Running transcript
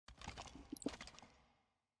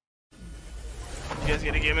guys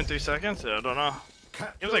get a game in 3 seconds? Yeah, I don't know.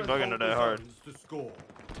 It was like bugging today hard.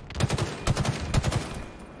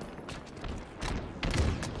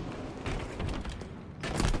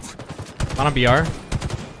 On a BR.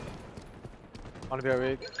 On a BR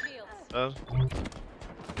weak. It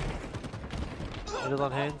is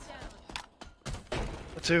on hands.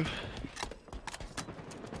 The 2. I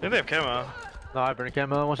think they have camo. No, I burn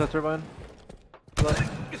camo. One shot turbine.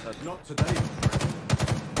 Not today.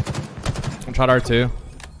 One shot R2.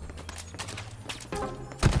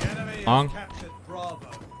 Long.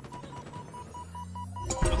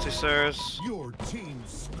 Let's see, sirs. Your team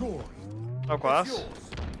scoring. Oh, glass.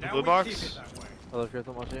 Blue box. I love Chris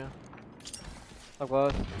so much, yeah. Top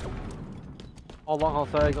glass. All long haul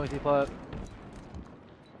side, going C-flat.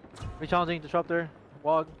 Re-challenging, disruptor,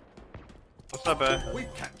 wog. What's up, eh? We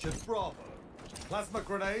captured Bravo. Plasma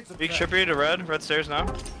grenades. Weak trippy to red. Red stairs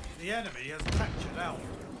now. The enemy has captured Alpha.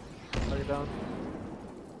 Target down.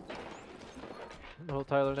 No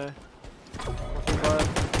Tyler there.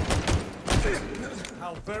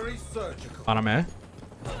 How very surgical. Bottom A.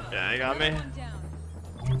 Yeah, you got me.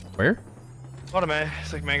 Where? Bottom A.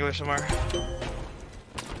 It's like Mangler somewhere.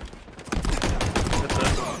 That's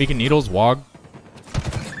it. Beacon needles, wog.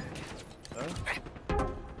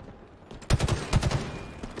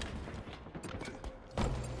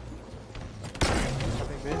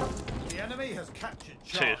 The enemy has captured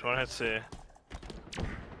Jeez, one hit C.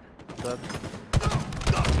 Dead.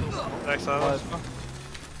 Back silence.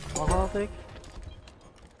 Long haul, I think.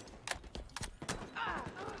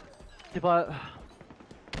 C-flat.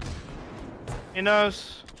 He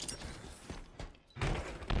knows.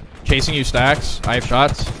 Chasing you, Stacks. I have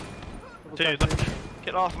shots. Dude, like,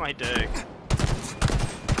 get off my dick.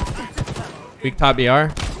 Weak top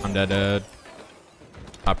BR. I'm dead.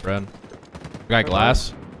 Top red. We got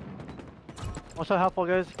glass. One shot half wall,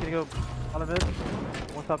 guys. Can you go on a mid?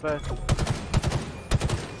 One top back.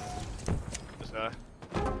 This guy.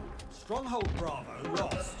 Stronghold Bravo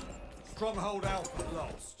lost. Stronghold Alpha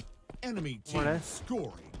lost. Enemy team Morning.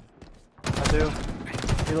 scoring. I do.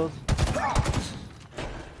 Needles.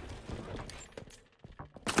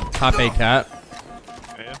 Top A cat.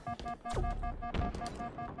 Yeah.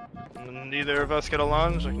 And neither of us get a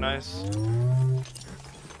lunge. Like, nice.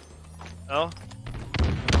 L.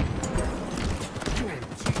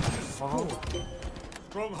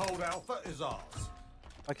 Stronghold Alpha is ours.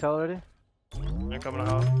 Excel already. They're coming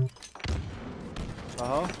out.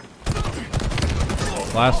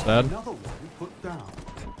 Glass dead. Another one put down.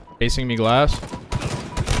 Chasing me glass.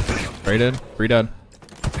 Rated. 3 dead.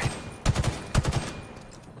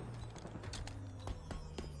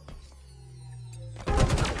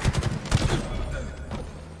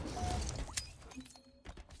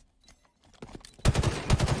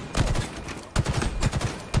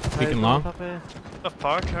 Speaking long. The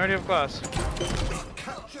fuck? I already have glass.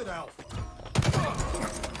 Captured Alpha.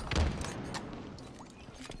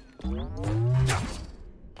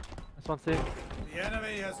 This one's safe. The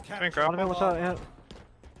enemy has Drink captured. grapple. One of them, one shot, yeah.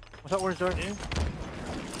 One shot, orange door.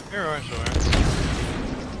 You're orange door.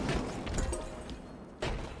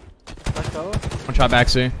 Back fellow. One shot back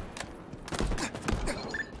C.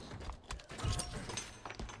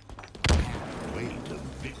 Way to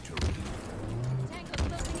victory.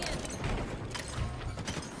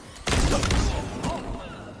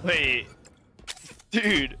 Wait.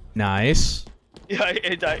 Dude. Nice. Yeah,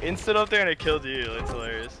 I instant up there and I killed you. That's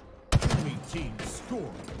hilarious. Enemy team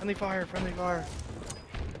scoring. Friendly fire, friendly fire.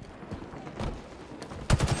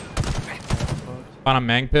 Bottom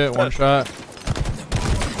Mang pit. One shot.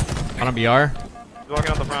 Bottom BR. He's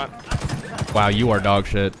walking out the front. Wow, you are dog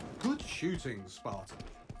shit. Good shooting, Spartan.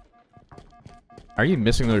 Are you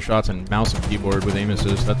missing those shots on mouse and keyboard with aim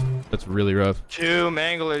assist? That's really rough. 2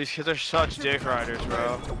 Mangler. These kids are such dick riders,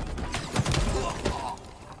 bro.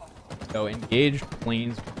 Yo, engaged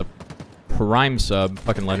planes with the prime sub.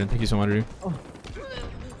 Fucking legend. Thank you so much, dude.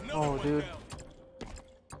 Oh, dude.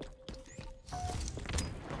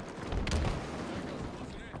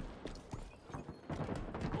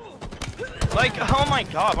 Like, oh my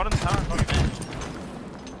god, what a time.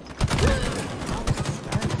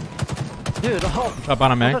 Dude, oh. Shot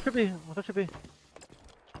bottom One Mang. shot should be. One shot should be.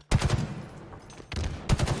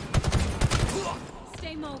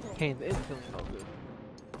 Stay mobile. Kane, instantly no good.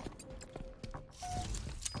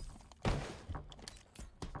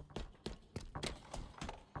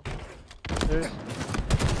 There's.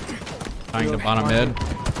 Tying to bottom mid.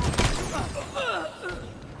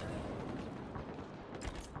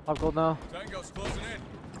 Top gold now. Tango's closing in.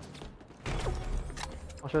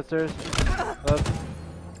 One shot stairs. Left.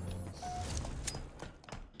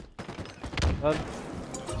 Left.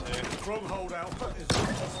 Stronghold Alpha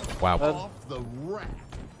is Wow. off the rack.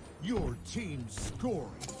 Your team scoring.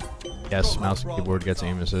 Yes, mouse and keyboard gets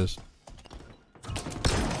aim assist.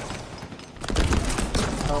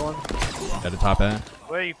 That one. At the top A.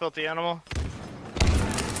 Where you filthy animal?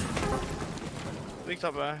 Big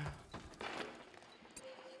top A.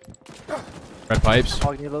 Red pipes.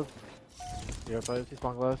 Hog needles. 0-5, he's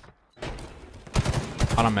spawn close.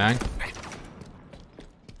 Bottom mag.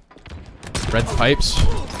 Red pipes.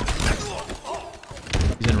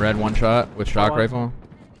 He's in red, one shot with shock rifle.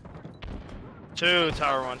 2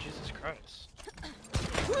 tower 1. Jesus Christ.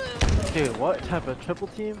 Dude, what type of triple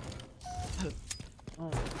team? Oh.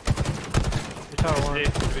 Your tower one.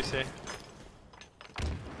 WC.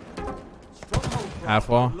 Half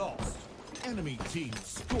wall. Lost. Enemy team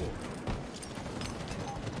scored.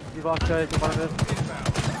 You box guys, you bottom mid.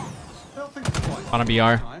 Nothing quite On a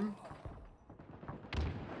BR. time.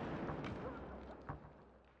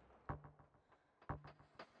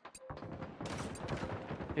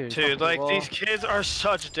 Dude, like these kids are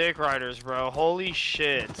such dick riders, bro. Holy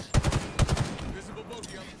shit. Visible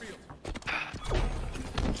bogey on the field.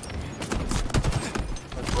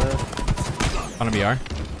 That's it. On a BR.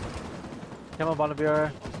 Come on, bottom BR. I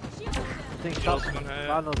think Needles shot. one hit.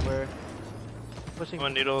 God knows where. Pushing.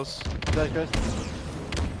 One needles. Good, Chris. Me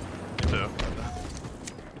too.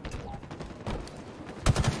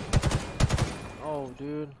 Oh,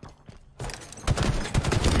 dude.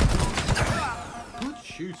 Good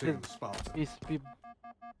shooting, Spartan. He's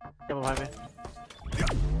come behind me.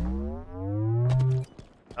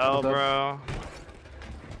 Oh, bro.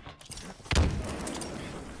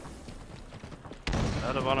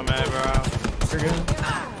 Out of bottom A, bro. You're good.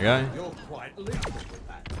 Yeah. You're quite literal with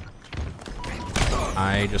that.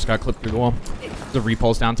 I just got clipped through the wall. The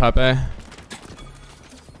repulse down top A.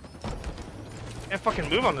 Can't fucking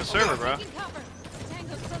move on the server, bro.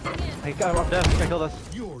 He got him up death. He killed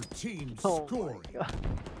us. Your team Oh scoring. my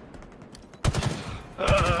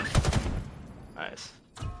god. Nice.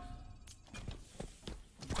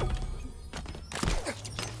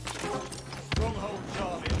 Stronghold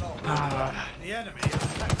Charlie lost. The enemy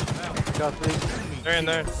attacks now. Got me. They're in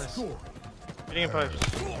there. Scoring. Hitting in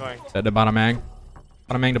pipes. Going. Set to bottom mag.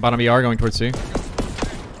 Bottom mag to bottom BR going towards C.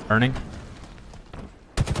 Burning.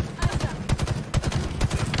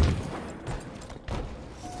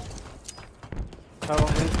 Tower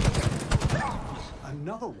one mid.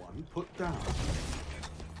 Another one put down.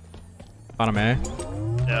 Bottom A.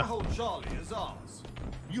 Yeah. Stronghold Charlie is ours.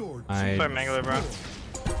 Your I- team Sorry, Mangler, bro.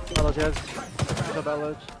 Hello, Jez. What's up,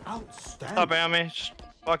 Ledge? outstanding. Top A on me. Just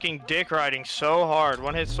fucking dick riding so hard.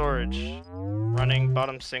 One hit storage. Running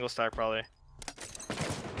bottom single stack, probably.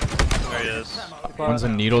 There he is. One's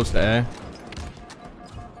in needles to A.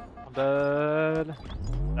 I'm dead.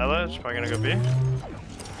 Ella, probably gonna go B.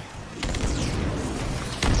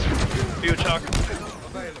 B with shock.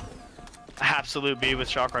 Absolute B with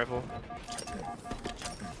shock rifle.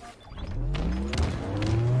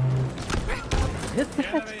 The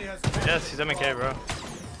enemy has been Yes, he's MK, bro.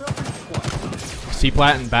 C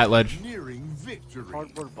plat and bat ledge. nearing victory.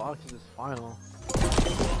 Cardboard boxes is final.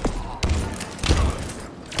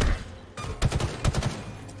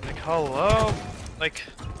 Like, hello? Like,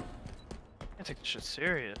 I can't take this shit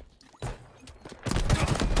serious.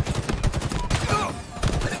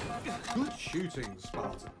 Good shooting,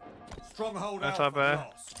 Spartan. Stronghold That's Alpha not bad.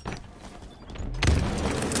 lost.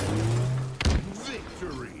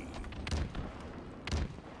 Victory.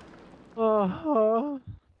 Oh.